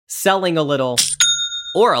Selling a little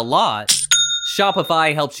or a lot,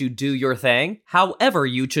 Shopify helps you do your thing, however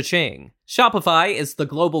you cha-ching. Shopify is the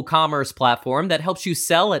global commerce platform that helps you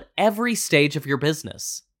sell at every stage of your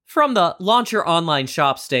business. From the launch your online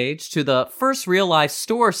shop stage to the first real-life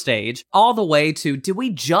store stage, all the way to do we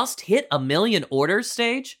just hit 1 million orders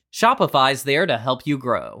stage, Shopify's there to help you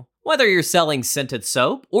grow. Whether you're selling scented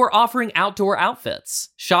soap or offering outdoor outfits,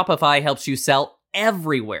 Shopify helps you sell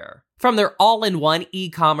everywhere. From their all-in-one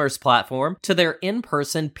e-commerce platform to their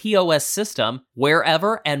in-person POS system,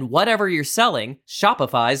 wherever and whatever you're selling,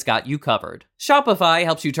 Shopify's got you covered. Shopify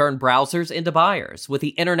helps you turn browsers into buyers with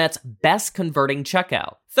the internet's best converting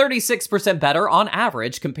checkout, 36% better on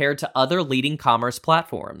average compared to other leading commerce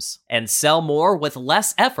platforms. And sell more with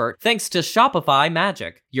less effort thanks to Shopify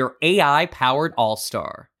Magic, your AI-powered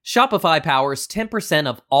all-star. Shopify powers 10%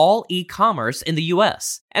 of all e-commerce in the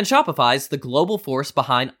US, and Shopify's the global force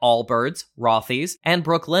behind Allbirds, Rothy's, and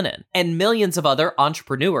Brooklinen, and millions of other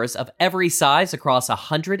entrepreneurs of every size across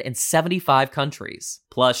 175 countries.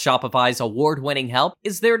 Plus, Shopify's award-winning help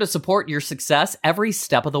is there to support your success every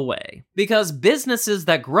step of the way. Because businesses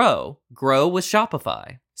that grow with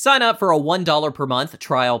Shopify. Sign up for a $1 per month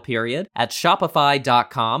trial period at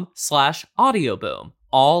shopify.com/audioboom,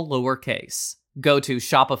 all lowercase. Go to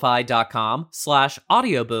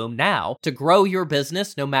shopify.com/audioboom now to grow your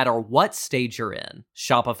business no matter what stage you're in.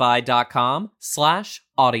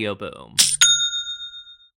 Shopify.com/audioboom.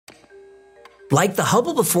 Like the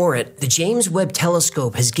Hubble before it, the James Webb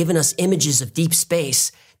Telescope has given us images of deep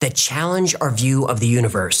space that challenge our view of the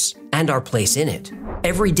universe and our place in it.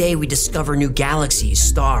 Every day we discover new galaxies,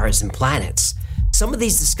 stars, and planets. Some of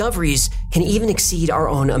these discoveries can even exceed our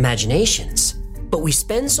own imaginations. But we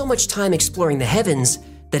spend so much time exploring the heavens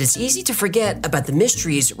that it's easy to forget about the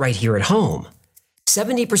mysteries right here at home.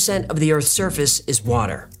 70% of the Earth's surface is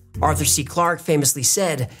water. Arthur C. Clarke famously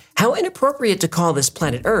said, "How inappropriate to call this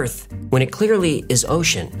planet Earth when it clearly is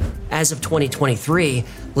ocean." As of 2023,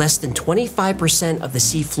 less than 25% of the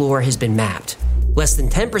seafloor has been mapped. Less than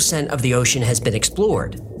 10% of the ocean has been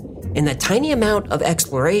explored. In that tiny amount of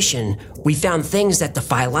exploration, we found things that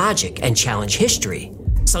defy logic and challenge history.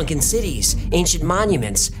 Sunken cities, ancient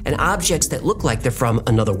monuments, and objects that look like they're from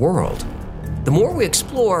another world. The more we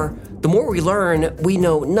explore, the more we learn we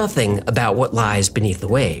know nothing about what lies beneath the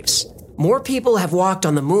waves. More people have walked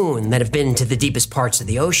on the moon than have been to the deepest parts of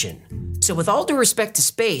the ocean. So with all due respect to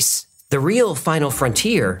space, the real final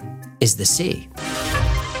frontier is the sea.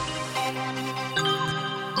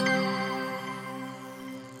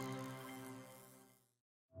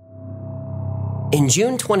 In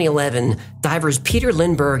June 2011, divers Peter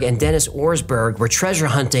Lindbergh and Dennis Orsberg were treasure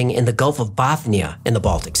hunting in the Gulf of Bothnia in the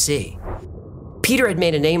Baltic Sea. Peter had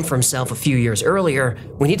made a name for himself a few years earlier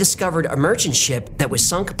when he discovered a merchant ship that was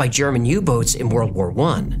sunk by German U-boats in World War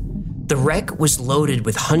I. The wreck was loaded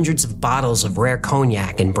with hundreds of bottles of rare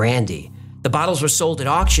cognac and brandy. The bottles were sold at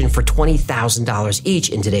auction for $20,000 each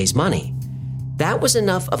in today's money. That was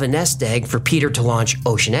enough of a nest egg for Peter to launch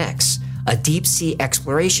Ocean X, a deep-sea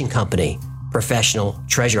exploration company. Professional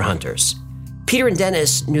treasure hunters. Peter and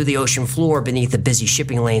Dennis knew the ocean floor beneath the busy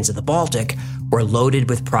shipping lanes of the Baltic were loaded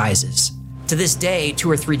with prizes. To this day,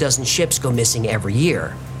 2 or 3 dozen ships go missing every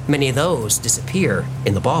year. Many of those disappear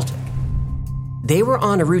in the Baltic. They were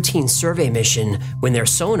on a routine survey mission when their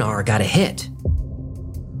sonar got a hit.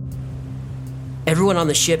 Everyone on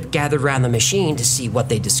the ship gathered around the machine to see what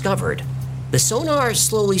they discovered. The sonar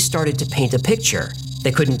slowly started to paint a picture.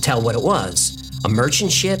 They couldn't tell what it was. A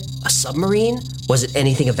merchant ship? A submarine? Was it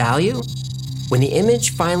anything of value? When the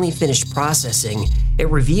image finally finished processing, it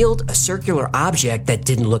revealed a circular object that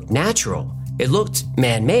didn't look natural. It looked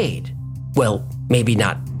man-made. Well, maybe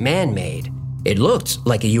not man-made. It looked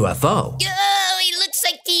like a UFO. Oh, it looks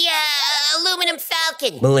like the aluminum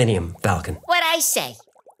falcon. Millennium Falcon. What'd I say?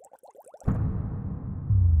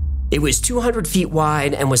 It was 200 feet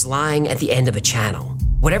wide and was lying at the end of a channel.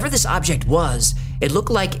 Whatever this object was, it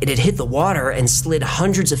looked like it had hit the water and slid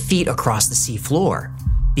hundreds of feet across the sea floor.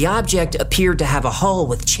 The object appeared to have a hull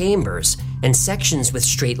with chambers and sections with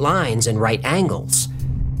straight lines and right angles.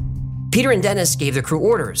 Peter and Dennis gave the crew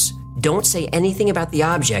orders. Don't say anything about the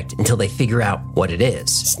object until they figure out what it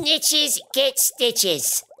is. Snitches get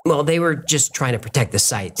stitches. Well, they were just trying to protect the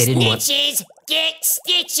site. They didn't want... Snitches get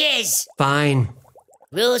stitches. Fine.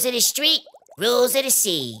 Rules of the street, rules of the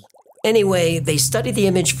sea. Anyway, they studied the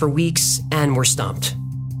image for weeks and were stumped.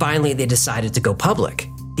 Finally, they decided to go public.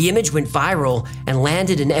 The image went viral and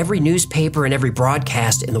landed in every newspaper and every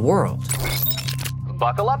broadcast in the world.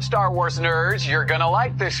 Buckle up, Star Wars nerds. You're gonna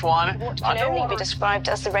like this one. What can only be described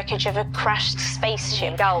as the wreckage of a crashed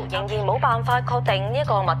spaceship. The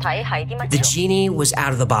genie was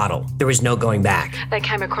out of the bottle. There was no going back. They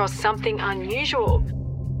came across something unusual.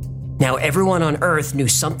 Now everyone on Earth knew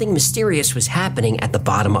something mysterious was happening at the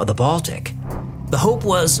bottom of the Baltic. The hope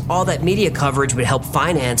was all that media coverage would help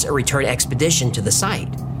finance a return expedition to the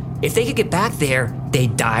site. If they could get back there,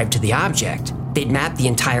 they'd dive to the object. They'd map the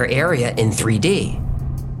entire area in 3D.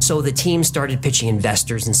 So the team started pitching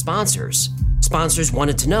investors and sponsors. Sponsors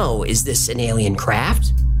wanted to know, is this an alien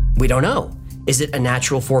craft? We don't know. Is it a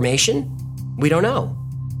natural formation? We don't know.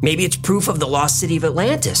 Maybe it's proof of the lost city of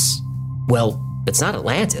Atlantis. Well, it's not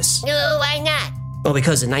Atlantis. No, why not? Well,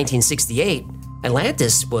 because in 1968,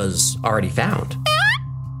 Atlantis was already found.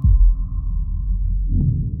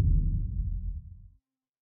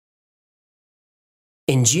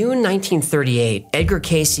 In June 1938, Edgar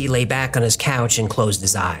Cayce lay back on his couch and closed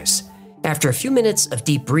his eyes. After a few minutes of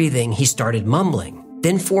deep breathing, he started mumbling,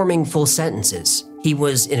 then forming full sentences. He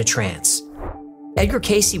was in a trance. Edgar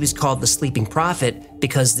Cayce was called the Sleeping Prophet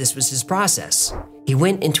because this was his process. He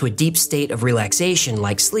went into a deep state of relaxation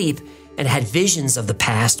like sleep and had visions of the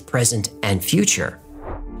past, present, and future.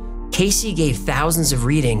 Cayce gave thousands of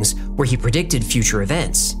readings where he predicted future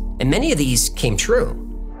events, and many of these came true.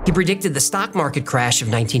 He predicted the stock market crash of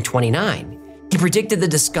 1929. He predicted the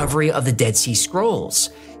discovery of the Dead Sea Scrolls.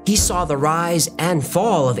 He saw the rise and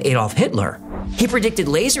fall of Adolf Hitler. He predicted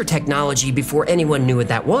laser technology before anyone knew what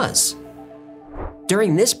that was.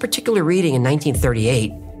 During this particular reading in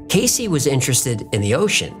 1938, Cayce was interested in the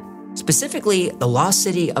ocean, specifically the lost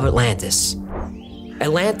city of Atlantis.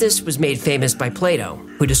 Atlantis was made famous by Plato,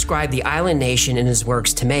 who described the island nation in his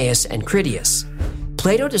works Timaeus and Critias.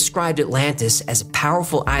 Plato described Atlantis as a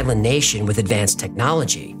powerful island nation with advanced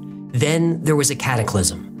technology. Then there was a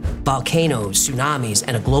cataclysm. Volcanoes, tsunamis,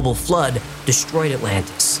 and a global flood destroyed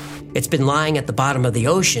Atlantis. It's been lying at the bottom of the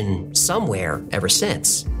ocean somewhere ever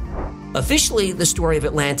since. Officially, the story of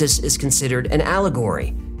Atlantis is considered an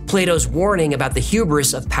allegory, Plato's warning about the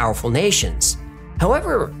hubris of powerful nations.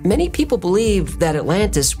 However, many people believe that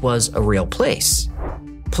Atlantis was a real place.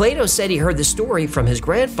 Plato said he heard the story from his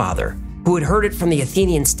grandfather, who had heard it from the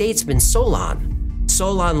Athenian statesman Solon.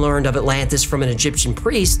 Solon learned of Atlantis from an Egyptian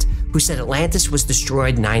priest who said Atlantis was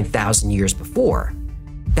destroyed 9,000 years before.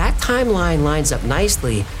 That timeline lines up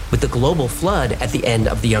nicely with the global flood at the end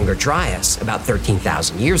of the Younger Dryas, about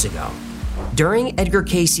 13,000 years ago. During Edgar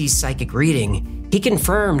Cayce's psychic reading, he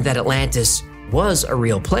confirmed that Atlantis was a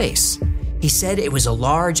real place. He said it was a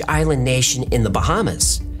large island nation in the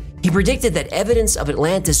Bahamas. He predicted that evidence of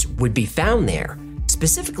Atlantis would be found there.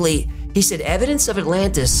 Specifically, he said evidence of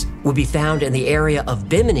Atlantis would be found in the area of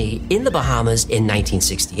Bimini in the Bahamas in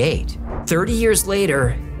 1968. 30 years later,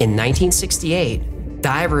 in 1968,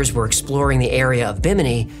 divers were exploring the area of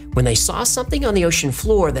Bimini when they saw something on the ocean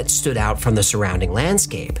floor that stood out from the surrounding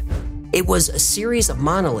landscape. It was a series of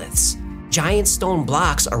monoliths, giant stone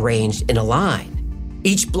blocks arranged in a line.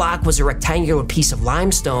 Each block was a rectangular piece of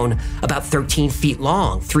limestone about 13 feet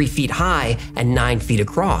long, 3 feet high, and 9 feet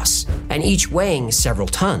across, and each weighing several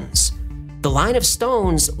tons. The line of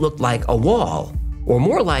stones looked like a wall, or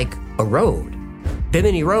more like a road.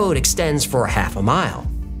 Bimini Road extends for half a mile.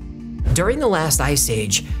 During the last ice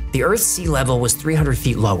age, the Earth's sea level was 300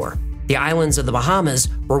 feet lower. The islands of the Bahamas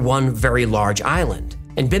were one very large island,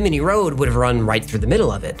 and Bimini Road would have run right through the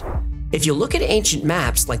middle of it. If you look at ancient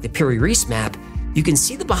maps like the Piri-Reis map, you can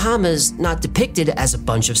see the Bahamas not depicted as a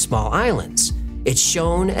bunch of small islands. It's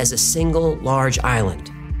shown as a single large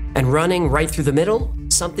island. And running right through the middle,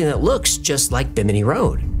 something that looks just like Bimini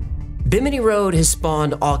Road. Bimini Road has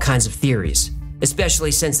spawned all kinds of theories,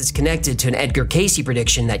 especially since it's connected to an Edgar Cayce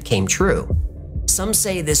prediction that came true. Some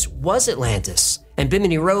say this was Atlantis, and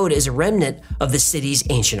Bimini Road is a remnant of the city's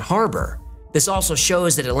ancient harbor. This also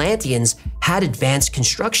shows that Atlanteans had advanced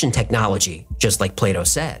construction technology, just like Plato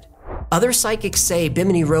said. Other psychics say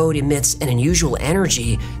Bimini Road emits an unusual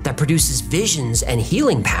energy that produces visions and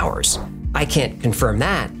healing powers. I can't confirm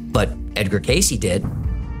that, but Edgar Cayce did.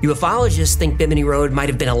 Ufologists think Bimini Road might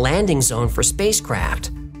have been a landing zone for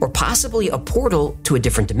spacecraft, or possibly a portal to a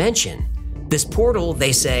different dimension. This portal,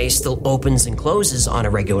 they say, still opens and closes on a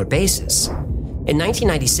regular basis. In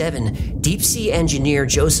 1997, deep-sea engineer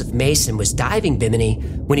Joseph Mason was diving Bimini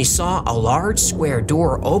when he saw a large square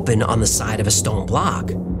door open on the side of a stone block.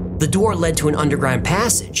 The door led to an underground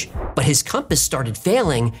passage, but his compass started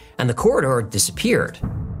failing and the corridor disappeared.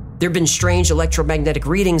 There have been strange electromagnetic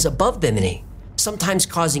readings above Bimini, sometimes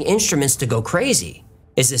causing instruments to go crazy.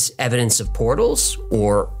 Is this evidence of portals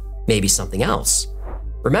or maybe something else?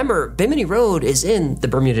 Remember, Bimini Road is in the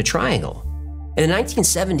Bermuda Triangle. In the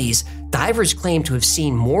 1970s, divers claimed to have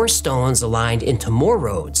seen more stones aligned into more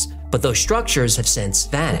roads, but those structures have since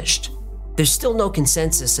vanished. There's still no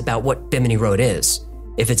consensus about what Bimini Road is.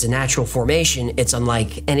 If it's a natural formation, it's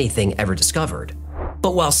unlike anything ever discovered.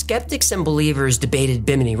 But while skeptics and believers debated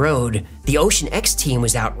Bimini Road, the Ocean X team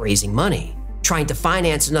was out raising money, trying to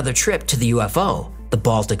finance another trip to the UFO, the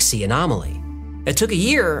Baltic Sea Anomaly. It took a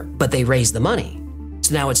year, but they raised the money.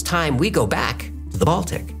 So now it's time we go back to the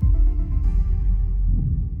Baltic.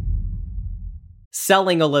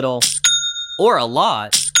 Selling a little or a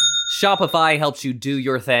lot, Shopify helps you do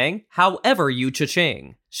your thing, however you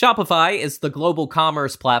cha-ching. Shopify is the global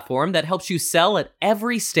commerce platform that helps you sell at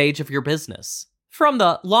every stage of your business. From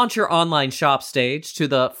the launch your online shop stage to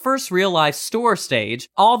the first real life store stage,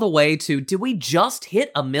 all the way to did we just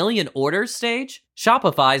hit 1 million orders stage?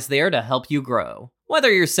 Shopify's there to help you grow.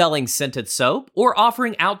 Whether you're selling scented soap or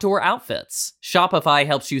offering outdoor outfits, Shopify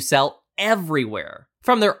helps you sell everywhere.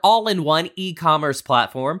 From their all-in-one e-commerce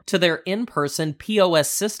platform to their in-person POS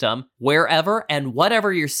system, wherever and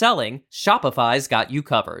whatever you're selling, Shopify's got you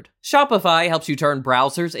covered. Shopify helps you turn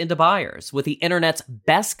browsers into buyers with the internet's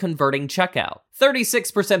best converting checkout,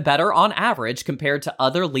 36% better on average compared to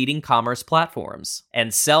other leading commerce platforms.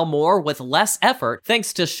 And sell more with less effort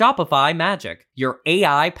thanks to Shopify Magic, your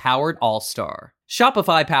AI-powered all-star.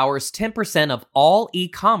 Shopify powers 10% of all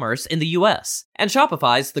e-commerce in the US, and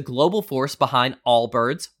Shopify's the global force behind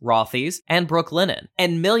Allbirds, Rothy's, and Brooklinen,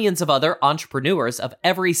 and millions of other entrepreneurs of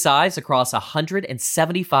every size across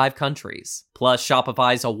 175 countries. Plus,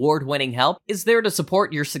 Shopify's award-winning help is there to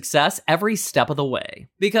support your success every step of the way.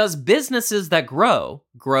 Because businesses that grow,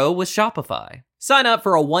 grow with Shopify. Sign up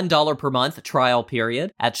for a $1 per month trial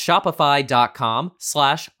period at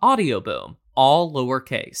shopify.com/audioboom, all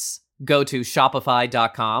lowercase. Go to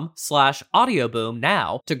shopify.com/audioboom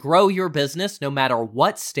now to grow your business no matter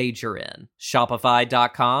what stage you're in.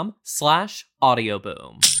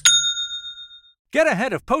 Shopify.com/audioboom. Get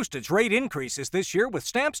ahead of postage rate increases this year with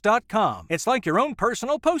Stamps.com. It's like your own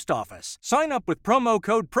personal post office. Sign up with promo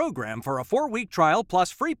code PROGRAM for a 4-week trial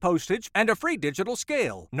plus free postage and a free digital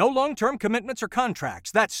scale. No long-term commitments or contracts.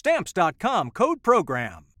 That's Stamps.com, code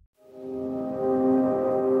PROGRAM.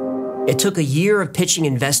 It took a year of pitching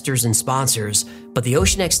investors and sponsors, but the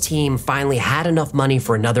Ocean X team finally had enough money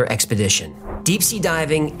for another expedition. Deep sea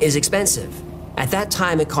diving is expensive. At that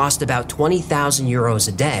time, it cost about 20,000 euros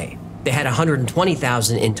a day. They had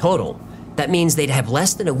 120,000 in total. That means they'd have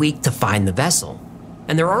less than a week to find the vessel.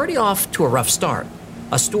 And they're already off to a rough start.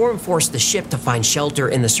 A storm forced the ship to find shelter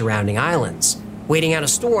in the surrounding islands. Waiting out a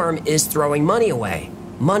storm is throwing money away.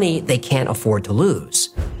 Money they can't afford to lose.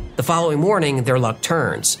 The following morning, their luck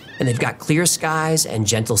turns, and they've got clear skies and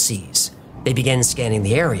gentle seas. They begin scanning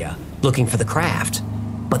the area, looking for the craft.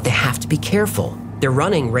 But they have to be careful. They're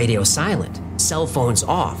running radio silent, cell phones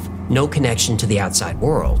off, no connection to the outside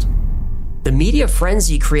world. The media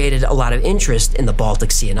frenzy created a lot of interest in the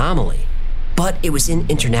Baltic Sea Anomaly. But it was in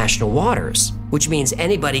international waters, which means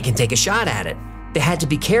anybody can take a shot at it. They had to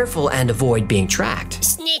be careful and avoid being tracked.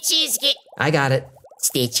 Snitches get... I got it.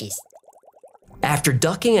 Stitches. After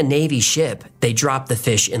ducking a Navy ship, they dropped the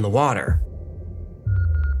fish in the water.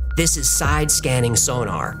 This is side-scanning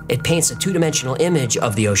sonar. It paints a two-dimensional image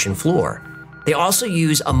of the ocean floor. They also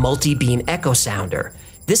use a multi-beam echo sounder.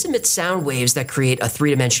 This emits sound waves that create a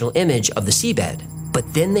three-dimensional image of the seabed.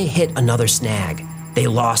 But then they hit another snag. They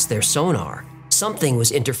lost their sonar. Something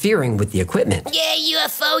was interfering with the equipment. Yeah,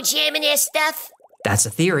 UFO jamming their stuff. That's a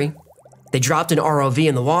theory. They dropped an ROV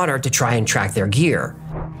in the water to try and track their gear.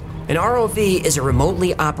 An ROV is a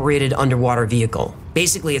remotely operated underwater vehicle.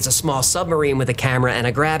 Basically, it's a small submarine with a camera and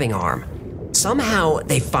a grabbing arm. Somehow,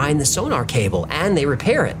 they find the sonar cable and they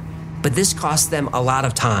repair it. But this costs them a lot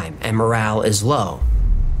of time and morale is low.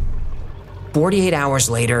 48 hours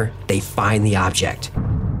later, they find the object.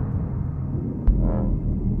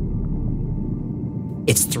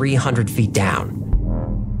 It's 300 feet down.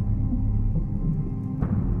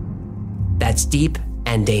 That's deep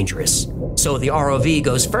and dangerous. So the ROV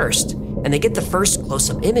goes first, and they get the first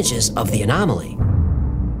close-up images of the anomaly.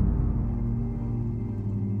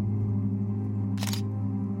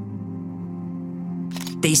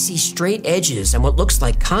 They see straight edges and what looks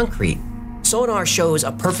like concrete. Sonar shows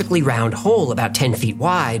a perfectly round hole about 10 feet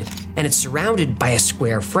wide, and it's surrounded by a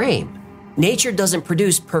square frame. Nature doesn't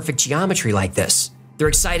produce perfect geometry like this. They're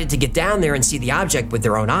excited to get down there and see the object with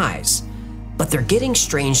their own eyes. But they're getting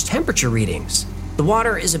strange temperature readings. The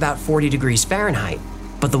water is about 40 degrees Fahrenheit,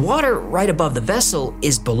 but the water right above the vessel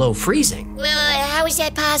is below freezing. Well, how is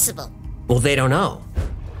that possible? Well, they don't know.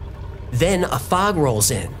 Then a fog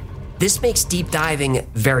rolls in. This makes deep diving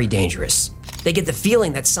very dangerous. They get the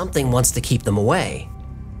feeling that something wants to keep them away.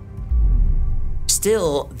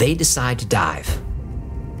 Still, they decide to dive.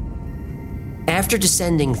 After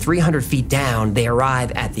descending 300 feet down, they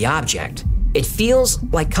arrive at the object. It feels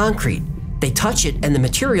like concrete. They touch it and the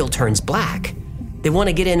material turns black. They want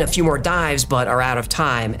to get in a few more dives but are out of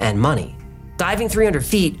time and money. Diving 300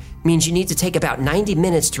 feet means you need to take about 90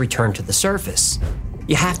 minutes to return to the surface.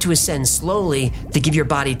 You have to ascend slowly to give your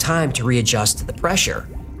body time to readjust to the pressure.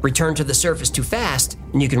 Return to the surface too fast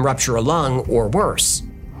and you can rupture a lung or worse.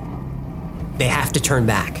 They have to turn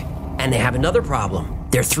back, and they have another problem.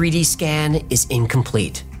 Their 3D scan is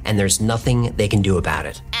incomplete, and there's nothing they can do about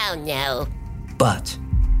it. Oh no. But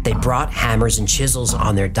they brought hammers and chisels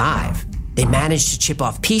on their dive. They managed to chip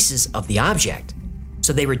off pieces of the object.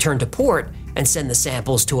 So they return to port and send the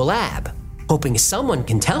samples to a lab, hoping someone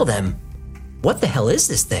can tell them, what the hell is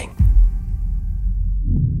this thing?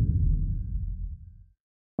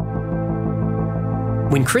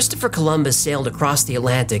 When Christopher Columbus sailed across the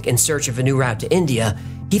Atlantic in search of a new route to India,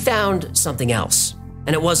 he found something else.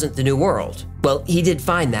 And it wasn't the New World. Well, he did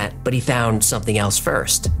find that, but he found something else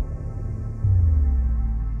first.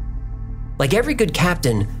 Like every good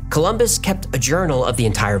captain, Columbus kept a journal of the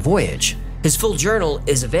entire voyage. His full journal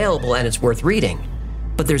is available and it's worth reading.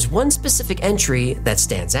 But there's one specific entry that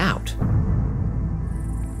stands out.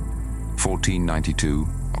 1492,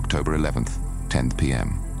 October 11th, 10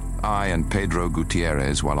 p.m. I and Pedro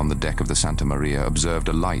Gutierrez, while on the deck of the Santa Maria, observed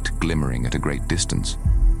a light glimmering at a great distance.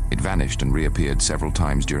 It vanished and reappeared several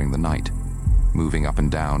times during the night, moving up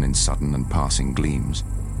and down in sudden and passing gleams.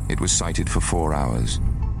 It was sighted for 4 hours.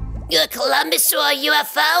 Columbus saw a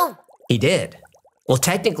UFO? He did. Well,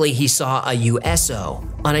 technically, he saw a USO,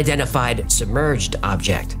 unidentified submerged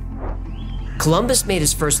object. Columbus made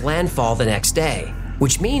his first landfall the next day,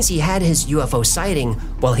 which means he had his UFO sighting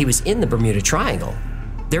while he was in the Bermuda Triangle.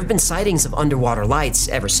 There have been sightings of underwater lights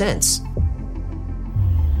ever since.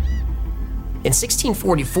 In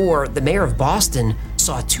 1644, the mayor of Boston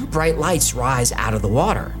saw 2 bright lights rise out of the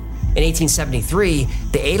water. In 1873,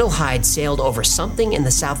 the Adelheid sailed over something in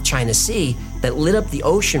the South China Sea that lit up the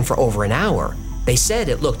ocean for over an hour. They said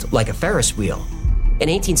it looked like a Ferris wheel. In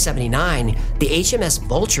 1879, the HMS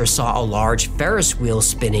Vulture saw a large Ferris wheel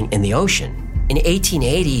spinning in the ocean. In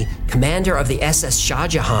 1880, commander of the SS Shah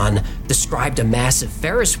Jahan described a massive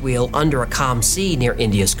Ferris wheel under a calm sea near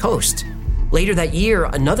India's coast. Later that year,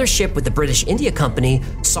 another ship with the British India Company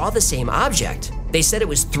saw the same object. They said it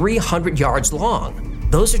was 300 yards long.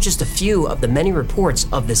 Those are just a few of the many reports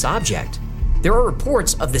of this object. There are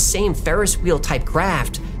reports of the same Ferris wheel type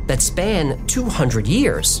craft that span 200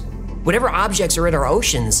 years. Whatever objects are in our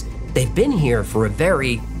oceans, they've been here for a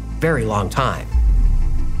very, very long time.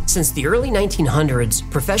 Since the early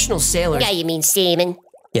 1900s, professional sailors... Yeah, you mean semen?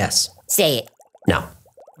 Yes. Say it. No.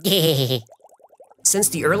 Since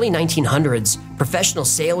the early 1900s, professional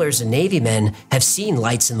sailors and Navy men have seen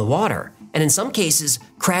lights in the water, and in some cases,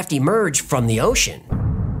 craft emerge from the ocean.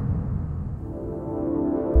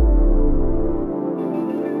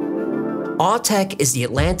 AWTEC is the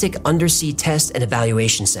Atlantic Undersea Test and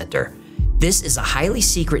Evaluation Center. This is a highly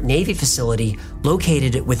secret Navy facility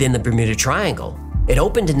located within the Bermuda Triangle. It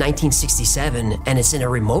opened in 1967, and it's in a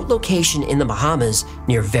remote location in the Bahamas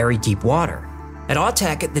near very deep water. At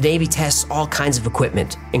AWTEC, the Navy tests all kinds of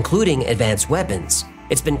equipment, including advanced weapons.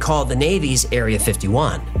 It's been called the Navy's Area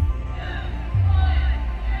 51.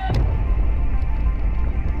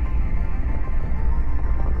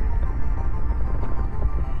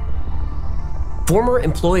 Former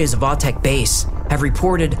employees of AWTEC base have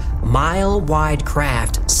reported mile-wide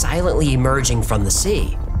craft silently emerging from the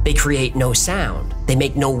sea. They create no sound. They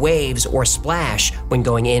make no waves or splash when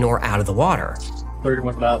going in or out of the water.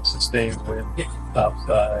 31 knots sustained wind,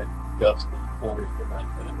 topside, gust 40 to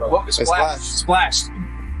 90. What was splashed?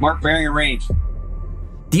 Mark bearing and range.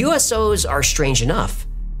 The USOs are strange enough,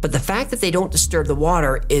 but the fact that they don't disturb the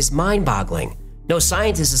water is mind-boggling. No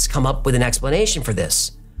scientist has come up with an explanation for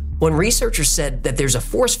this. One researcher said that there's a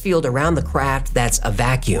force field around the craft that's a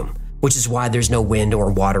vacuum, which is why there's no wind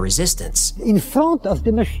or water resistance. In front of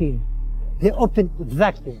the machine, they open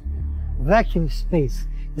vacuum space.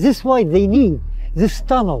 This is why they need this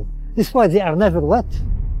tunnel. This is why they are never wet.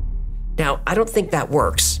 Now, I don't think that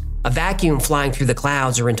works. A vacuum flying through the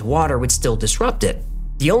clouds or into water would still disrupt it.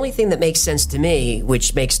 The only thing that makes sense to me,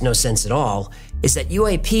 which makes no sense at all, is that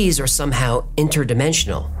UAPs are somehow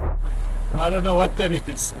interdimensional. I don't know what that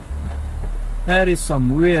is. That is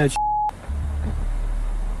some weird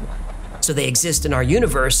So they exist in our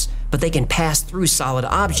universe, but they can pass through solid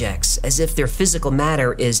objects as if their physical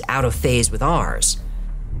matter is out of phase with ours.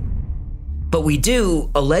 But we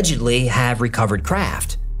do, allegedly, have recovered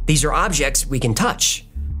craft. These are objects we can touch.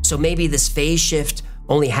 So maybe this phase shift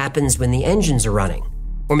only happens when the engines are running.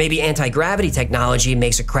 Or maybe anti-gravity technology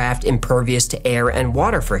makes a craft impervious to air and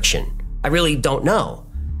water friction. I really don't know.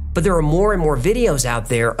 But there are more and more videos out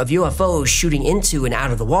there of UFOs shooting into and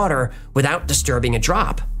out of the water without disturbing a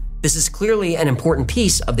drop. This is clearly an important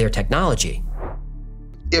piece of their technology.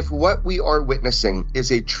 If what we are witnessing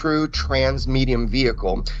is a true trans-medium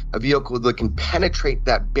vehicle, a vehicle that can penetrate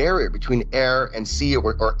that barrier between air and sea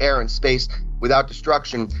or air and space without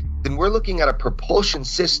destruction, then we're looking at a propulsion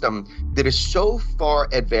system that is so far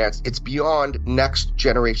advanced, it's beyond next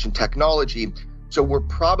generation technology. So we're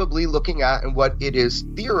probably looking at, and what it is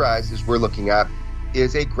theorized is we're looking at,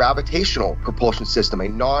 is a gravitational propulsion system, a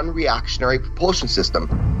non-reactionary propulsion system.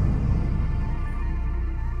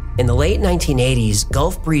 In the late 1980s,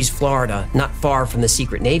 Gulf Breeze, Florida, not far from the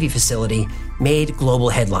secret Navy facility, made global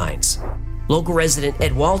headlines. Local resident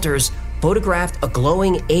Ed Walters photographed a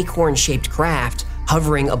glowing acorn-shaped craft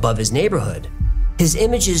hovering above his neighborhood. His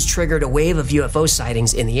images triggered a wave of UFO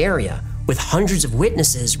sightings in the area, with hundreds of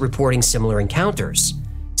witnesses reporting similar encounters.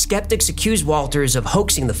 Skeptics accused Walters of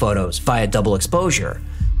hoaxing the photos via double exposure,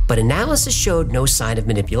 but analysis showed no sign of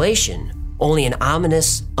manipulation, only an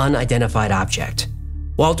ominous, unidentified object.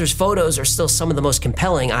 Walter's photos are still some of the most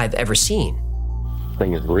compelling I've ever seen. This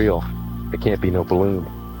thing is real. It can't be no balloon.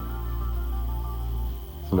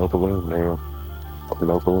 It's no balloon, man. It's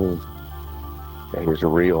no balloon. That is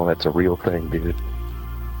real. That's a real thing, dude.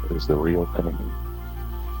 It is the real thing.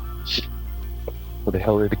 Where the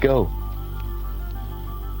hell did it go?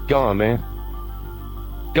 Gone, man.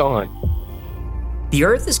 Gone. The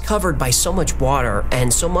Earth is covered by so much water,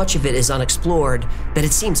 and so much of it is unexplored, that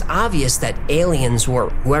it seems obvious that aliens, or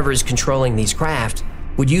whoever is controlling these craft,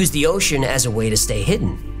 would use the ocean as a way to stay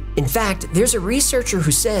hidden. In fact, there's a researcher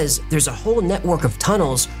who says there's a whole network of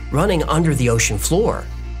tunnels running under the ocean floor.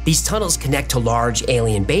 These tunnels connect to large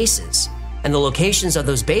alien bases, and the locations of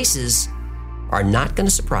those bases are not going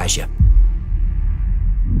to surprise you.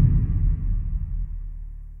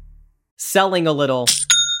 Selling a little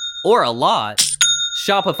or a lot,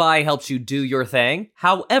 Shopify helps you do your thing,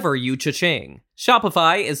 however you cha-ching.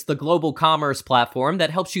 Shopify is the global commerce platform that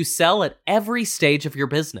helps you sell at every stage of your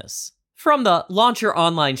business. From the launch your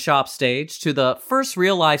online shop stage to the first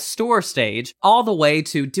real-life store stage, all the way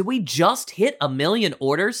to did we just hit 1 million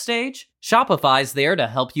orders stage? Shopify's there to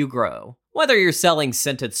help you grow. Whether you're selling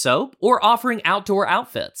scented soap or offering outdoor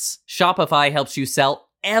outfits, Shopify helps you sell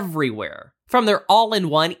everywhere. From their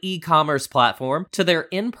all-in-one e-commerce platform to their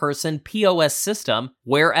in-person POS system,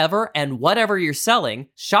 wherever and whatever you're selling,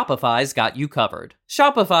 Shopify's got you covered.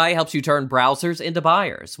 Shopify helps you turn browsers into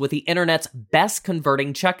buyers with the internet's best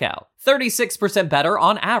converting checkout, 36% better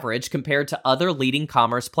on average compared to other leading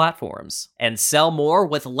commerce platforms. And sell more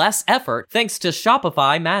with less effort thanks to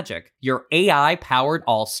Shopify Magic, your AI-powered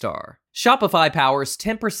all-star. Shopify powers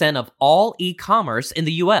 10% of all e-commerce in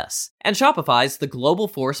the US, and Shopify's the global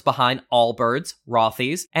force behind Allbirds,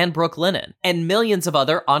 Rothy's, and Brooklinen, and millions of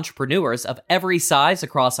other entrepreneurs of every size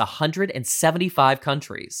across 175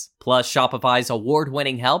 countries. Plus, Shopify's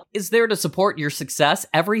award-winning help is there to support your success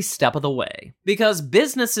every step of the way. Because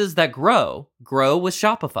businesses that grow, grow with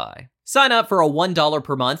Shopify. Sign up for a $1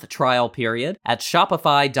 per month trial period at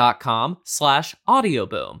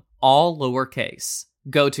shopify.com/audioboom, all lowercase.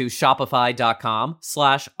 Go to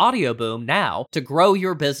shopify.com/audioboom now to grow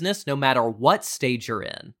your business no matter what stage you're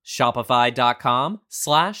in.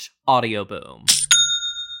 Shopify.com/audioboom.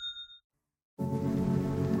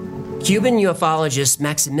 Cuban ufologist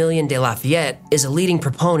Maximilien de Lafayette is a leading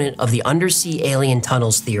proponent of the undersea alien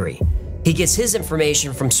tunnels theory. He gets his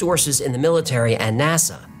information from sources in the military and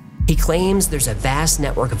NASA. He claims there's a vast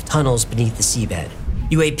network of tunnels beneath the seabed.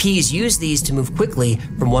 UAPs use these to move quickly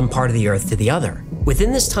from one part of the Earth to the other.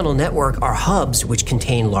 Within this tunnel network are hubs which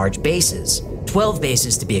contain large bases, 12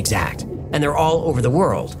 bases to be exact, and they're all over the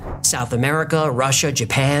world, South America, Russia,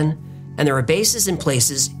 Japan, and there are bases in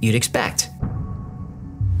places you'd expect.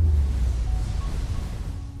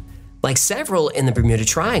 Like several in the Bermuda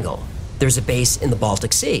Triangle, there's a base in the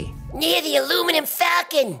Baltic Sea. Near the aluminum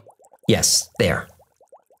falcon. Yes, there.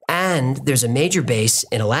 And there's a major base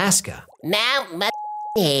in Alaska. Mount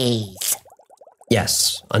Hayes.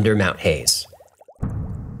 Yes, under Mount Hayes.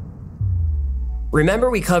 Remember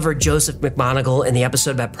we covered Joseph McMoneagle in the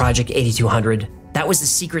episode about Project 8200? That was the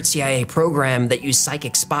secret CIA program that used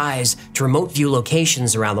psychic spies to remote view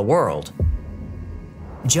locations around the world.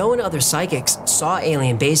 Joe and other psychics saw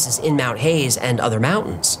alien bases in Mount Hayes and other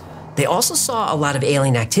mountains. They also saw a lot of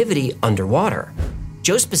alien activity underwater.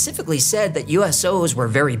 Joe specifically said that USOs were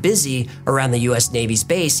very busy around the US Navy's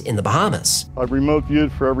base in the Bahamas. I've remote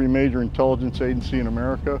viewed for every major intelligence agency in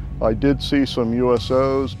America. I did see some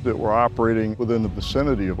USOs that were operating within the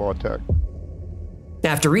vicinity of Baltic.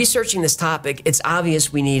 After researching this topic, it's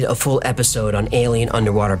obvious we need a full episode on alien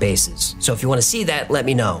underwater bases. So if you want to see that, let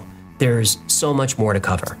me know. There's so much more to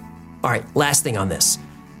cover. All right, last thing on this.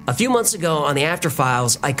 A few months ago on the After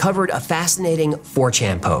Files, I covered a fascinating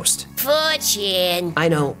 4chan post. 4chan. I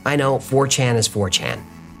know, 4chan is 4chan.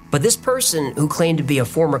 But this person, who claimed to be a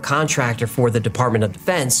former contractor for the Department of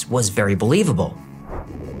Defense, was very believable.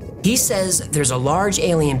 He says there's a large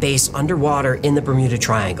alien base underwater in the Bermuda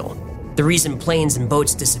Triangle. The reason planes and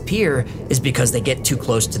boats disappear is because they get too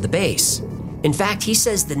close to the base. In fact, he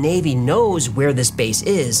says the Navy knows where this base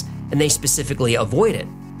is, and they specifically avoid it.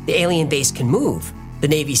 The alien base can move. The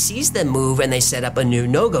Navy sees them move and they set up a new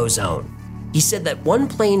no-go zone. He said that one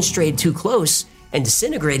plane strayed too close and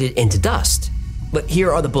disintegrated into dust. But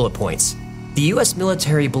here are the bullet points. The US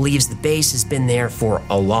military believes the base has been there for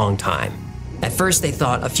a long time. At first they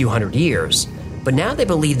thought a few hundred years, but now they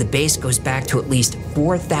believe the base goes back to at least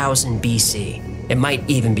 4000 BC. It might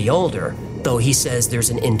even be older, though he says there's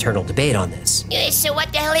an internal debate on this. So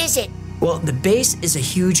what the hell is it? Well, the base is a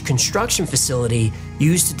huge construction facility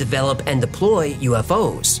used to develop and deploy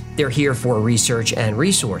UFOs. They're here for research and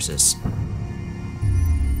resources.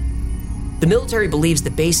 The military believes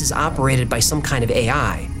the base is operated by some kind of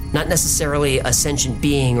AI, not necessarily a sentient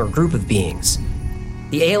being or group of beings.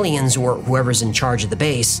 The aliens, or whoever's in charge of the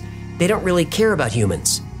base, they don't really care about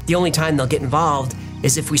humans. The only time they'll get involved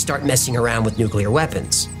is if we start messing around with nuclear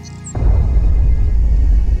weapons.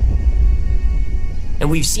 And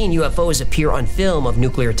we've seen UFOs appear on film of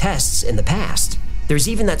nuclear tests in the past. There's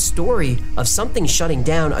even that story of something shutting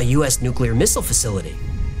down a US nuclear missile facility.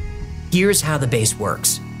 Here's how the base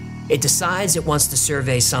works. It decides it wants to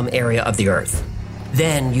survey some area of the Earth.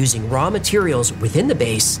 Then, using raw materials within the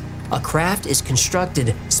base, a craft is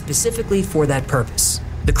constructed specifically for that purpose.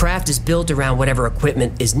 The craft is built around whatever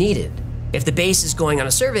equipment is needed. If the base is going on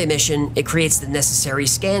a survey mission, it creates the necessary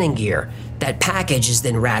scanning gear. That package is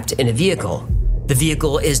then wrapped in a vehicle. The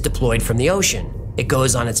vehicle is deployed from the ocean. It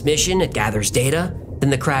goes on its mission, it gathers data, then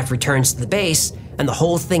the craft returns to the base, and the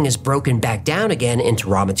whole thing is broken back down again into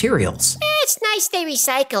raw materials. It's nice they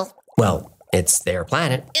recycle. Well, it's their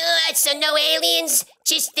planet. So no aliens?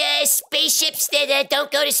 Just spaceships that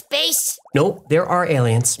don't go to space? Nope, there are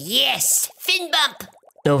aliens. Yes, fin bump.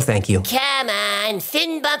 No, thank you. Come on,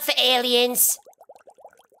 fin bump for aliens.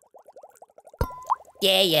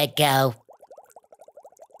 There you go.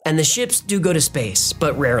 And the ships do go to space,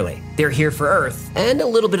 but rarely. They're here for Earth and a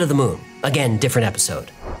little bit of the moon. Again, different episode.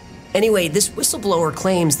 Anyway, this whistleblower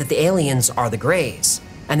claims that the aliens are the Greys,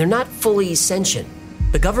 and they're not fully sentient.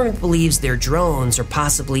 The government believes they're drones or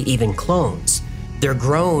possibly even clones. They're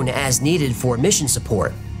grown as needed for mission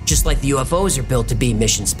support, just like the UFOs are built to be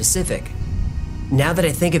mission specific. Now that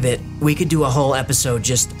I think of it, we could do a whole episode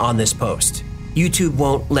just on this post. YouTube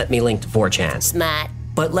won't let me link to 4chan. Smart.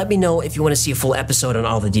 But let me know if you want to see a full episode on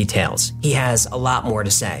all the details. He has a lot more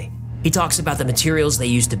to say. He talks about the materials they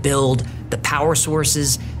use to build, the power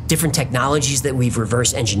sources, different technologies that we've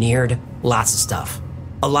reverse engineered, lots of stuff.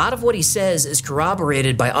 A lot of what he says is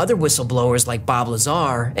corroborated by other whistleblowers like Bob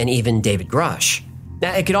Lazar and even David Grush.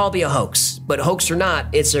 Now, it could all be a hoax, but hoax or not,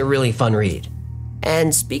 it's a really fun read.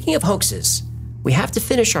 And speaking of hoaxes, we have to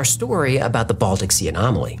finish our story about the Baltic Sea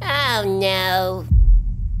anomaly. Oh no.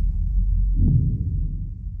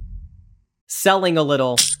 Selling a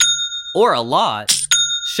little or a lot,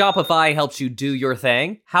 Shopify helps you do your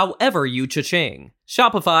thing, however you cha-ching.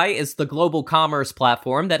 Shopify is the global commerce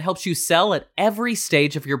platform that helps you sell at every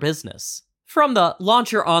stage of your business. From the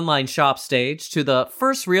launch your online shop stage to the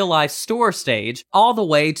first real-life store stage, all the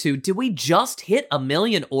way to do we just hit 1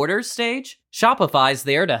 million orders stage, Shopify's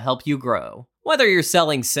there to help you grow. Whether you're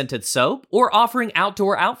selling scented soap or offering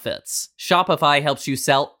outdoor outfits, Shopify helps you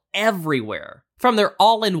sell everywhere. From their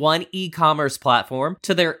all-in-one e-commerce platform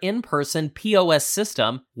to their in-person POS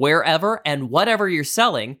system, wherever and whatever you're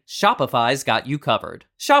selling, Shopify's got you covered.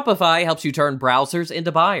 Shopify helps you turn browsers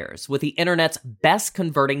into buyers with the internet's best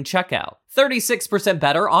converting checkout, 36%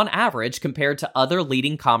 better on average compared to other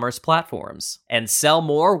leading commerce platforms. And sell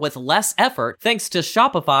more with less effort thanks to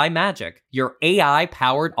Shopify Magic, your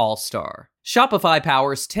AI-powered all-star. Shopify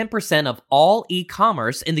powers 10% of all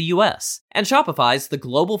e-commerce in the US, and Shopify's the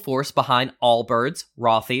global force behind Allbirds,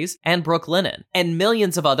 Rothy's, and Brooklinen, and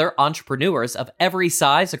millions of other entrepreneurs of every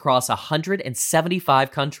size across 175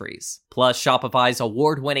 countries. Plus, Shopify's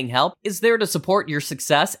award-winning help is there to support your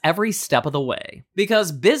success every step of the way.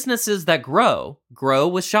 Because businesses that grow, grow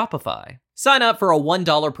with Shopify. Sign up for a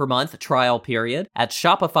 $1 per month trial period at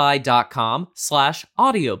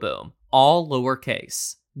shopify.com/audioboom, all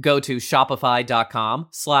lowercase. Go to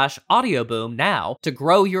shopify.com/audioboom now to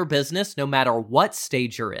grow your business no matter what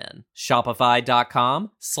stage you're in.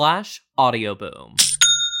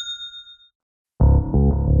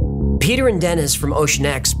 Shopify.com/audioboom. Peter and Dennis from Ocean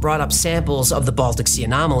X brought up samples of the Baltic Sea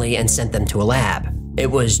anomaly and sent them to a lab. It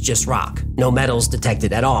was just rock, no metals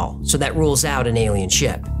detected at all, so that rules out an alien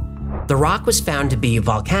ship. The rock was found to be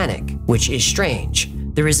volcanic, which is strange.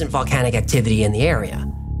 There isn't volcanic activity in the area.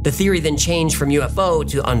 The theory then changed from UFO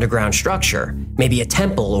to underground structure, maybe a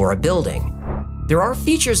temple or a building. There are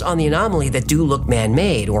features on the anomaly that do look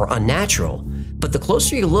man-made or unnatural, but the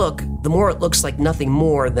closer you look, the more it looks like nothing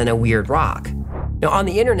more than a weird rock. Now, on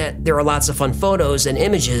the internet, there are lots of fun photos and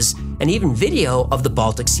images and even video of the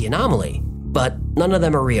Baltic Sea anomaly, but none of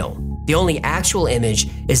them are real. The only actual image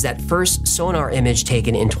is that first sonar image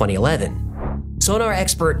taken in 2011. Sonar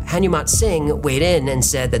expert Hanumat Singh weighed in and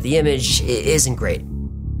said that the image isn't great.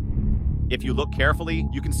 If you look carefully,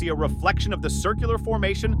 you can see a reflection of the circular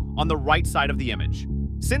formation on the right side of the image.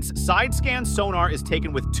 Since side-scan sonar is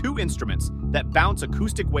taken with two instruments that bounce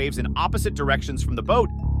acoustic waves in opposite directions from the boat,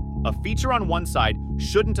 a feature on one side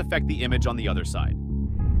shouldn't affect the image on the other side.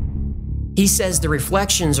 He says the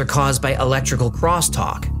reflections are caused by electrical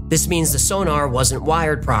crosstalk. This means the sonar wasn't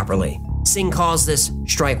wired properly. Singh calls this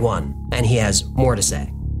strike one, and he has more to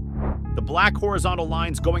say. The black horizontal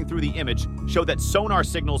lines going through the image show that sonar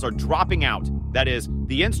signals are dropping out. That is,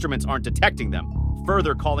 the instruments aren't detecting them,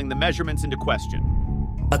 further calling the measurements into question.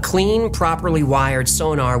 A clean, properly wired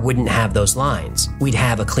sonar wouldn't have those lines. We'd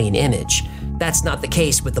have a clean image. That's not the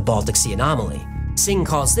case with the Baltic Sea anomaly. Singh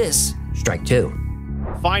calls this strike two.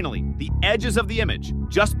 Finally, the edges of the image,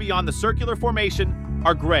 just beyond the circular formation,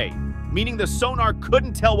 are gray, meaning the sonar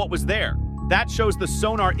couldn't tell what was there. That shows the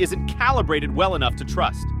sonar isn't calibrated well enough to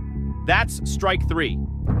trust. That's strike three.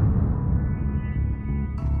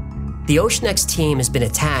 The Ocean X team has been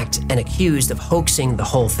attacked and accused of hoaxing the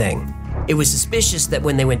whole thing. It was suspicious that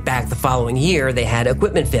when they went back the following year, they had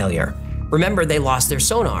equipment failure. Remember, they lost their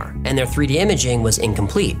sonar, and their 3D imaging was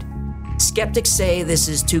incomplete. Skeptics say this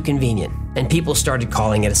is too convenient, and people started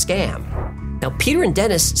calling it a scam. Now, Peter and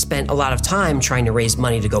Dennis spent a lot of time trying to raise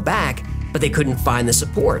money to go back, but they couldn't find the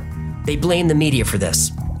support. They blame the media for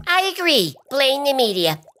this. I agree. Blame the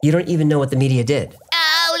media. You don't even know what the media did.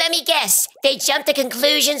 Oh, let me guess. They jumped to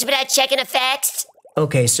conclusions without checking the facts?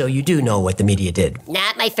 Okay, so you do know what the media did.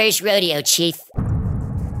 Not my first rodeo, Chief.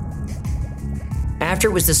 After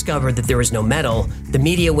it was discovered that there was no metal, the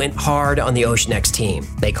media went hard on the Ocean X team.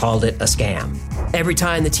 They called it a scam. Every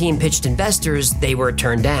time the team pitched investors, they were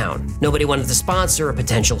turned down. Nobody wanted to sponsor a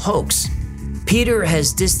potential hoax. Peter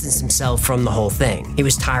has distanced himself from the whole thing. He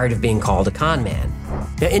was tired of being called a con man.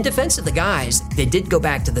 Now, in defense of the guys, they did go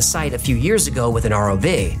back to the site a few years ago with an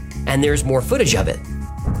ROV, and there's more footage of it.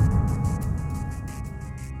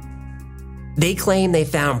 They claim they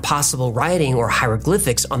found possible writing or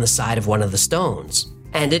hieroglyphics on the side of one of the stones.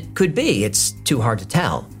 And it could be, it's too hard to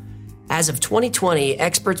tell. As of 2020,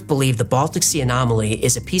 experts believe the Baltic Sea anomaly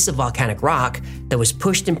is a piece of volcanic rock that was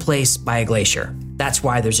pushed in place by a glacier. That's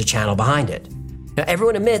why there's a channel behind it. Now,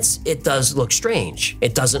 everyone admits it does look strange.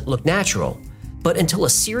 It doesn't look natural. But until a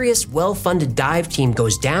serious, well-funded dive team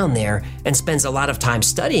goes down there and spends a lot of time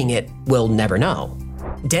studying it, we'll never know.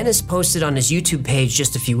 Dennis posted on his YouTube page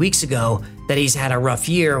just a few weeks ago that he's had a rough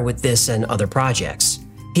year with this and other projects.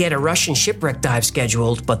 He had a Russian shipwreck dive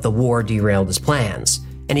scheduled, but the war derailed his plans,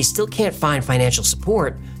 and he still can't find financial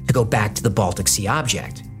support to go back to the Baltic Sea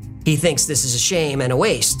object. He thinks this is a shame and a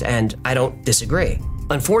waste, and I don't disagree.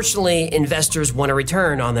 Unfortunately, investors want a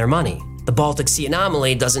return on their money. The Baltic Sea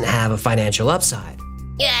anomaly doesn't have a financial upside.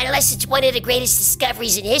 Yeah, unless it's one of the greatest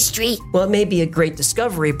discoveries in history. Well, it may be a great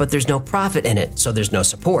discovery, but there's no profit in it, so there's no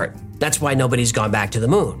support. That's why nobody's gone back to the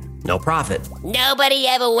moon. No profit. Nobody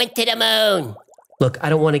ever went to the moon. Look, I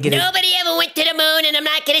don't want to get Nobody ever went to the moon, and I'm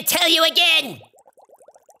not going to tell you again.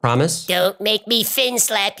 Promise? Don't make me fin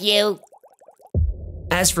slap you.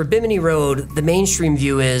 As for Bimini Road, the mainstream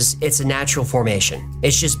view is it's a natural formation.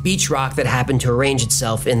 It's just beach rock that happened to arrange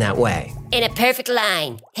itself in that way. In a perfect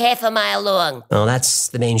line, half a mile long. Well, that's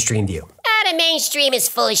the mainstream view. The mainstream is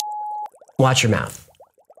full of Watch your mouth.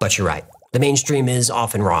 But you're right. The mainstream is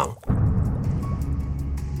often wrong.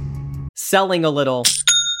 Selling a little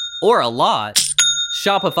or a lot,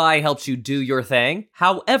 Shopify helps you do your thing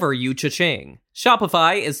however you cha-ching.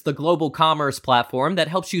 Shopify is the global commerce platform that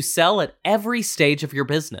helps you sell at every stage of your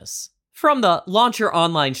business. From the launch your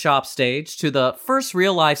online shop stage to the first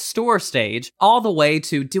real life store stage, all the way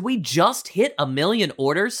to did we just hit 1 million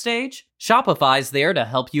orders stage? Shopify's there to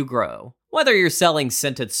help you grow. Whether you're selling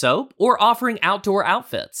scented soap or offering outdoor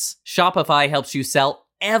outfits, Shopify helps you sell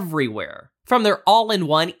everywhere. From their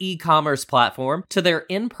all-in-one e-commerce platform to their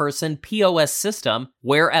in-person POS system,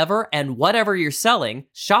 wherever and whatever you're selling,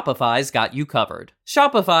 Shopify's got you covered.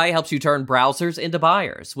 Shopify helps you turn browsers into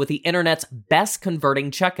buyers with the internet's best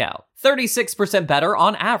converting checkout, 36% better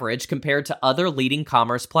on average compared to other leading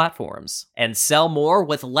commerce platforms. And sell more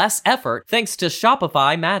with less effort thanks to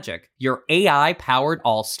Shopify Magic, your AI-powered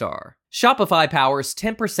all-star. Shopify powers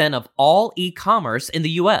 10% of all e-commerce in the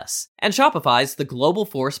US, and Shopify's the global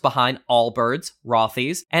force behind Allbirds,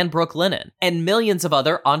 Rothy's, and Brooklinen, and millions of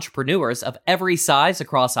other entrepreneurs of every size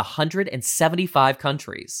across 175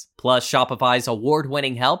 countries. Plus, Shopify's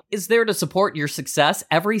award-winning help is there to support your success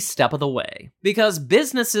every step of the way. Because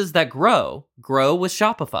businesses that grow, grow with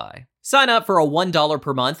Shopify. Sign up for a $1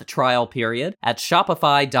 per month trial period at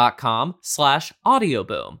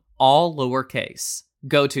shopify.com/audioboom, all lowercase.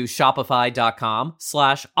 Go to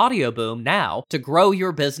shopify.com/audioboom now to grow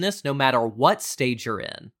your business no matter what stage you're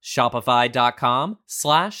in.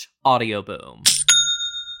 Shopify.com/audioboom.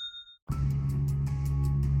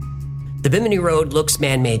 The Bimini Road looks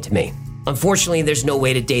man-made to me. Unfortunately, there's no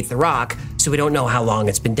way to date the rock, so we don't know how long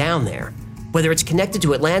it's been down there. Whether it's connected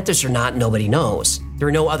to Atlantis or not, nobody knows. There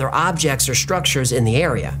are no other objects or structures in the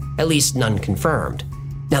area, at least none confirmed.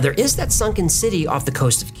 Now, there is that sunken city off the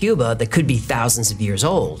coast of Cuba that could be thousands of years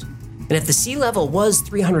old. And if the sea level was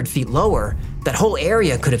 300 feet lower, that whole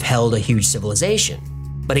area could have held a huge civilization.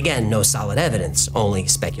 But again, no solid evidence, only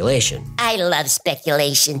speculation. I love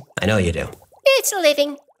speculation. I know you do. It's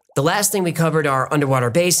living. The last thing we covered are underwater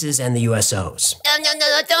bases and the USOs. No,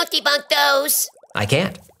 don't debunk those. I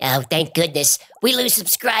can't. Oh, thank goodness. We lose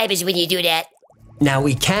subscribers when you do that. Now,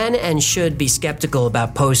 we can and should be skeptical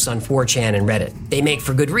about posts on 4chan and Reddit. They make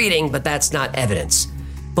for good reading, but that's not evidence.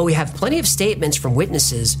 But we have plenty of statements from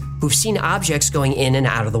witnesses who've seen objects going in and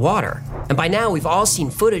out of the water. And by now, we've all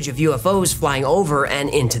seen footage of UFOs flying over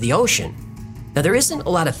and into the ocean. Now, there isn't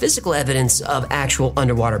a lot of physical evidence of actual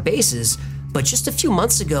underwater bases, but just a few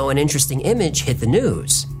months ago, an interesting image hit the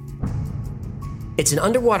news. It's an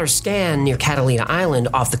underwater scan near Catalina Island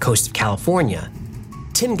off the coast of California.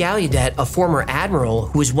 Tim Gallaudet, a former admiral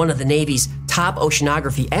who is one of the Navy's top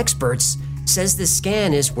oceanography experts, says this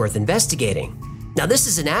scan is worth investigating. Now, this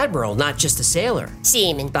is an admiral, not just a sailor.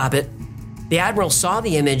 Seaman. Stop it. The admiral saw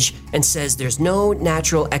the image and says there's no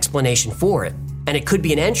natural explanation for it, and it could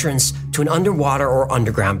be an entrance to an underwater or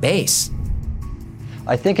underground base.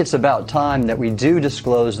 I think it's about time that we do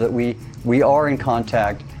disclose that we are in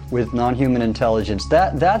contact with non-human intelligence.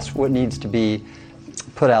 That's what needs to be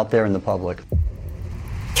put out there in the public.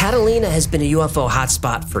 Catalina has been a UFO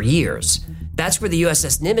hotspot for years. That's where the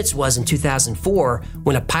USS Nimitz was in 2004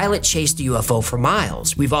 when a pilot chased a UFO for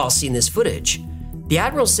miles. We've all seen this footage. The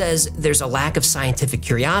admiral says there's a lack of scientific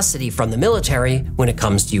curiosity from the military when it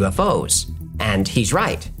comes to UFOs. And he's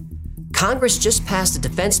right. Congress just passed a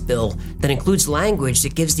defense bill that includes language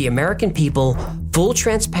that gives the American people full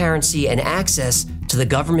transparency and access to the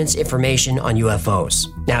government's information on UFOs.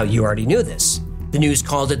 Now, you already knew this. The news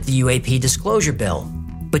called it the UAP Disclosure Bill.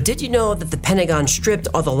 But did you know that the Pentagon stripped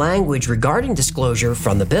all the language regarding disclosure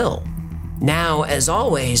from the bill? Now, as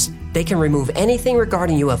always, they can remove anything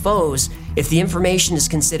regarding UFOs if the information is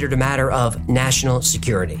considered a matter of national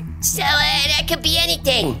security. So that could be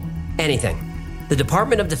anything. Anything. The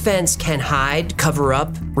Department of Defense can hide, cover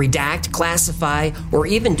up, redact, classify, or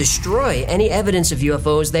even destroy any evidence of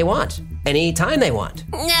UFOs they want, anytime they want.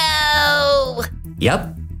 No!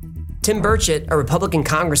 Yep. Tim Burchett, a Republican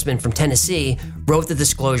congressman from Tennessee, wrote the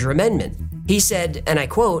disclosure amendment. He said, and I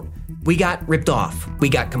quote, "We got ripped off. We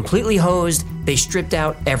got completely hosed. They stripped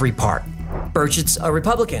out every part." Burchett's a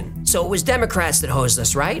Republican, so it was Democrats that hosed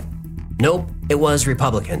us, right? Nope, it was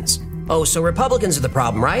Republicans. Oh, so Republicans are the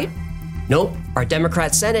problem, right? Nope, our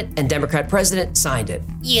Democrat Senate and Democrat President signed it.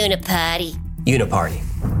 Uniparty. Uniparty.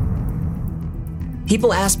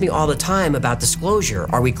 People ask me all the time about disclosure.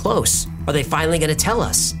 Are we close? Are they finally going to tell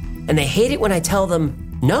us? And they hate it when I tell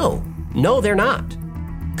them, no, they're not.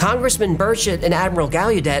 Congressman Burchett and Admiral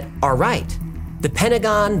Gallaudet are right. The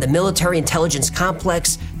Pentagon, the military intelligence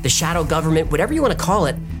complex, the shadow government, whatever you want to call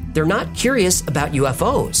it, they're not curious about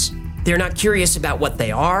UFOs. They're not curious about what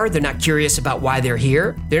they are. They're not curious about why they're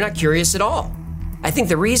here. They're not curious at all. I think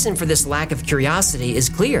the reason for this lack of curiosity is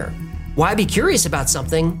clear. Why be curious about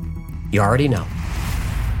something you already know?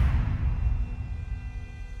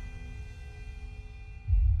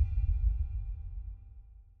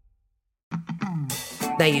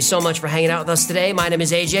 Thank you so much for hanging out with us today. My name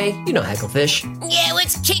is AJ. You know Hecklefish. Yeah,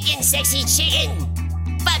 what's kicking, sexy chicken?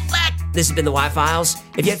 Buck. This has been the Y-Files.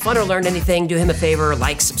 If you had fun or learned anything, do him a favor,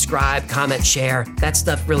 like, subscribe, comment, share. That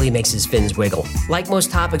stuff really makes his fins wiggle. Like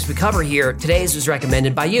most topics we cover here, today's was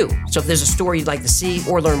recommended by you. So if there's a story you'd like to see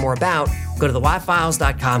or learn more about, go to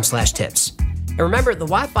theyfiles.com/tips. And remember, the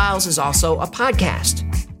Y-Files is also a podcast.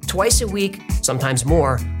 Twice a week, sometimes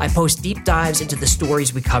more, I post deep dives into the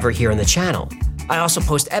stories we cover here on the channel. I also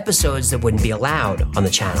post episodes that wouldn't be allowed on the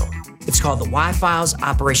channel. It's called the Y-Files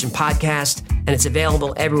Operation Podcast, and it's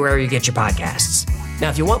available everywhere you get your podcasts. Now,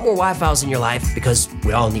 if you want more Y-Files in your life, because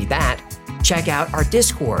we all need that, check out our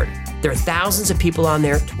Discord. There are thousands of people on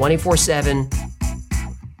there 24/7,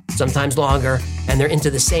 sometimes longer, and they're into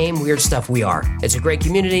the same weird stuff we are. It's a great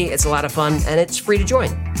community, it's a lot of fun, and it's free to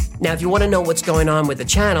join. Now, if you want to know what's going on with the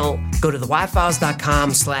channel, go to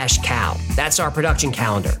theyfiles.com/cal. That's our production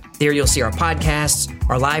calendar. There you'll see our podcasts,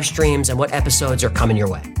 our live streams, and what episodes are coming your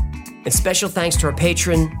way. And special thanks to our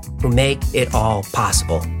patron who make it all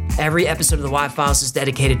possible. Every episode of the Y-Files is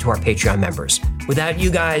dedicated to our Patreon members. Without you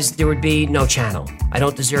guys, there would be no channel. I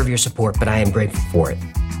don't deserve your support, but I am grateful for it.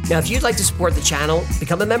 Now, if you'd like to support the channel,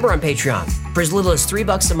 become a member on Patreon. For as little as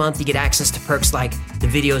 $3 a month, you get access to perks like the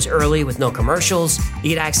videos early with no commercials. You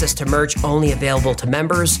get access to merch only available to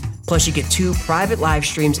members. Plus, you get 2 private live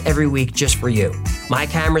streams every week just for you. My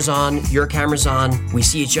camera's on, your camera's on. We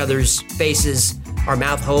see each other's faces. Our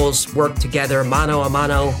mouth holes work together, mano a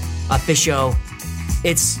mano, officio.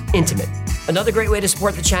 It's intimate. Another great way to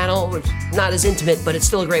support the channel, not as intimate, but it's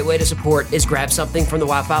still a great way to support, is grab something from the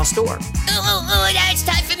Y-File store. Now it's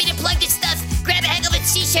time for me to plug this stuff. Grab a heck of a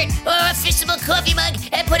t-shirt or a fishable coffee mug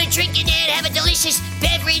and put a drink in there and have a delicious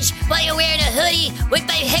beverage while you're wearing a hoodie with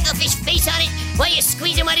my hecklefish face on it, while you're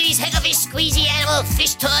squeezing one of these hecklefish squeezy animal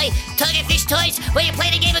fish toy, target fish toys, while you're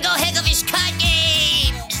playing a game of Go Hecklefish card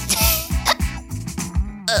games.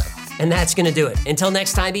 And that's going to do it. Until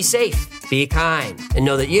next time, be safe, be kind, and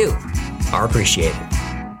know that you are appreciated.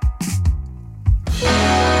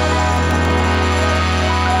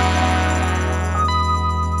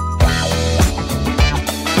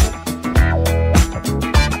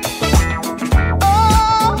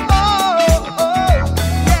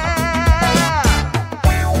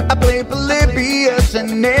 I played Polybius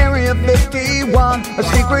in Area 51. A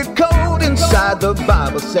secret code inside the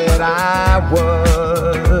Bible said I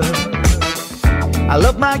would. I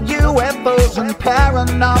love my UFOs and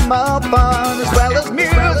paranormal fun, as well as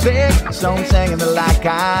music, so I'm singing it like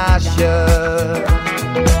I should.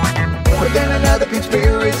 But then another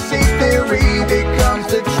conspiracy theory becomes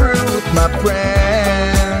the truth, my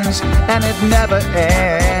friends, and it never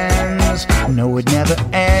ends. No, it never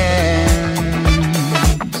ends.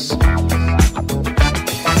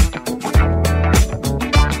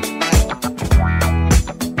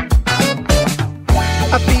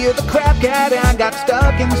 I feel the crap cat and got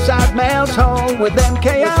stuck inside Mel's hole with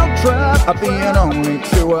MK Ultra. I'm being only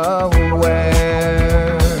too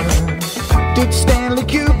aware. Did Stanley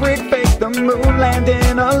Kubrick fake the moon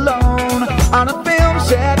landing alone on a film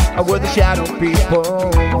set, or were the shadow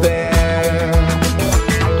people there?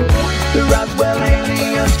 The Roswell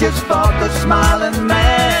aliens just fought the smiling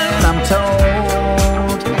man, I'm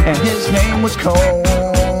told, and his name was Cold.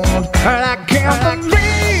 And I can't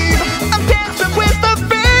believe I'm dancing with the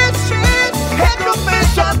fish.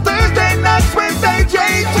 Hecklefish on Thursday nights with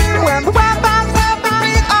AJ2, and the Wi-Fi's helping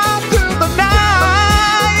me all through the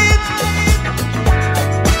night.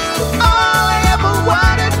 All I ever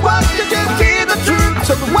wanted was to just hear the truth,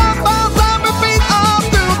 so the Wi-Fi's helping me all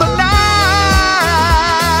through the night.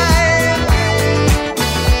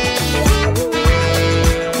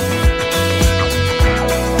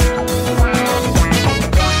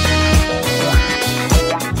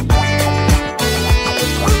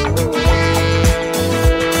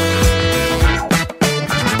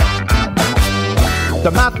 The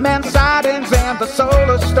Mothman sightings and the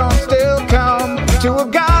solar storm still come to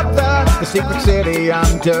Agatha, the secret city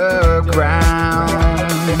underground.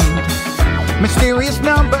 Mysterious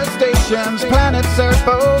number stations, planet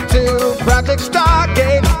Serpo 2, Project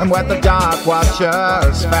Stargate, and what the Dark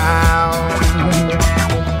Watchers found.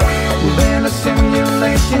 We're in a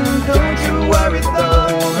simulation, don't you worry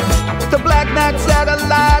though. The Black Knight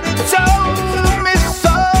satellite, it told me so.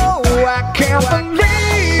 I can't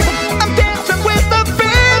believe I'm dancing with the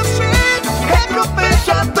fish. Hecklefish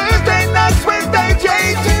on Thursday nights with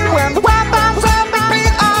AJ2, and the Wi-Fi's helping me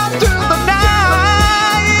all through the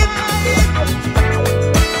night.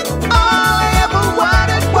 All I ever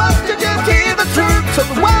wanted was to just hear the truth, so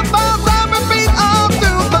the Wi-Fi's helping me all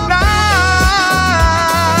through the night.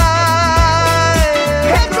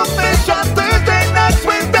 Hecklefish on Thursday nights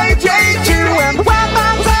with AJ2, and the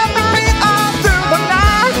Wi-Fi's helping me all through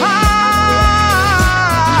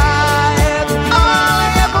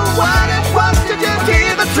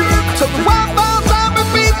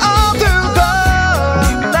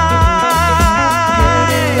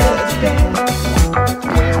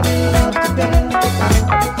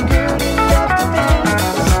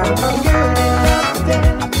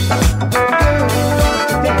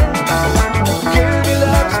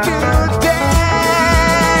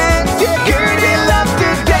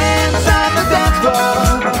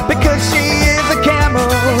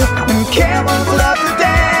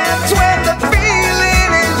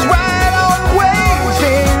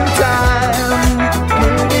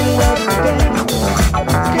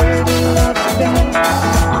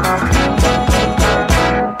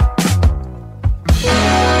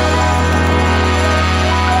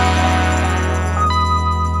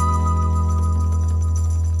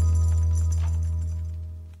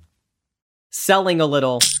Selling a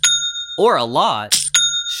little or a lot,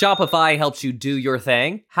 Shopify helps you do your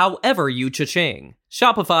thing however you cha-ching.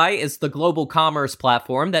 Shopify is the global commerce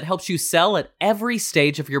platform that helps you sell at every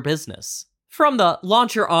stage of your business. From the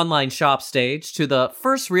launch your online shop stage to the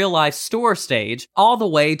first real life store stage, all the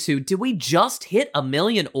way to did we just hit 1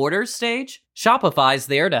 million orders stage? Shopify's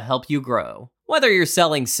there to help you grow. Whether you're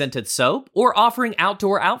selling scented soap or offering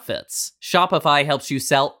outdoor outfits, Shopify helps you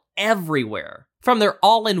sell everywhere. From their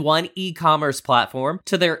all-in-one e-commerce platform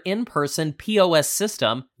to their in-person POS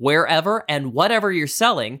system, wherever and whatever you're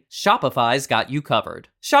selling, Shopify's got you covered.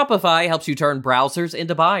 Shopify helps you turn browsers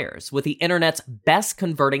into buyers with the internet's best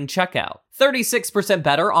converting checkout, 36%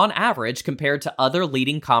 better on average compared to other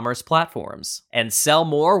leading commerce platforms. And sell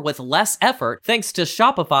more with less effort thanks to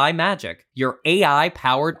Shopify Magic, your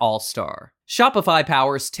AI-powered all-star. Shopify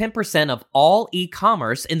powers 10% of all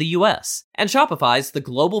e-commerce in the US, and Shopify's the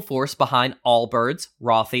global force behind Allbirds,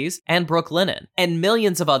 Rothy's, and Brooklinen, and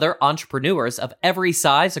millions of other entrepreneurs of every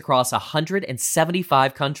size across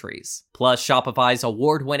 175 countries. Plus, Shopify's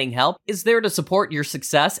award-winning help is there to support your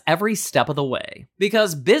success every step of the way.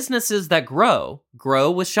 Because businesses that grow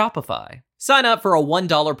with Shopify. Sign up for a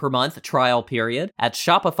 $1 per month trial period at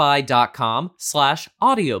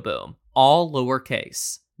shopify.com/audioboom, all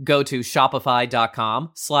lowercase. Go to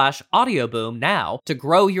shopify.com/audioboom now to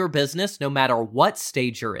grow your business no matter what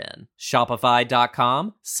stage you're in.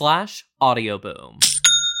 Shopify.com/audioboom.